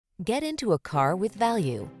Get into a car with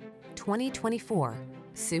value. 2024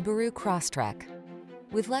 Subaru Crosstrek.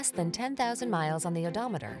 With less than 10,000 miles on the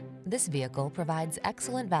odometer, this vehicle provides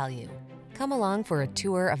excellent value. Come along for a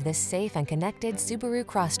tour of this safe and connected Subaru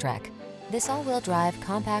Crosstrek. This all-wheel drive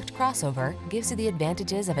compact crossover gives you the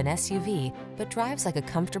advantages of an SUV, but drives like a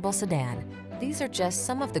comfortable sedan. These are just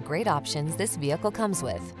some of the great options this vehicle comes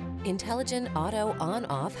with: intelligent auto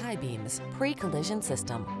on-off high beams, pre-collision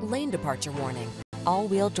system, lane departure warning,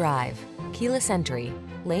 all-wheel drive, keyless entry,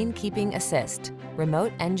 lane keeping assist,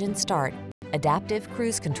 remote engine start, adaptive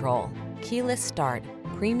cruise control, keyless start,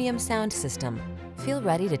 premium sound system. Feel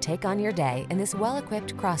ready to take on your day in this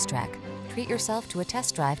well-equipped Crosstrek. Treat yourself to a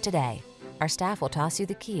test drive today. Our staff will toss you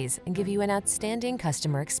the keys and give you an outstanding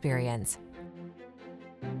customer experience.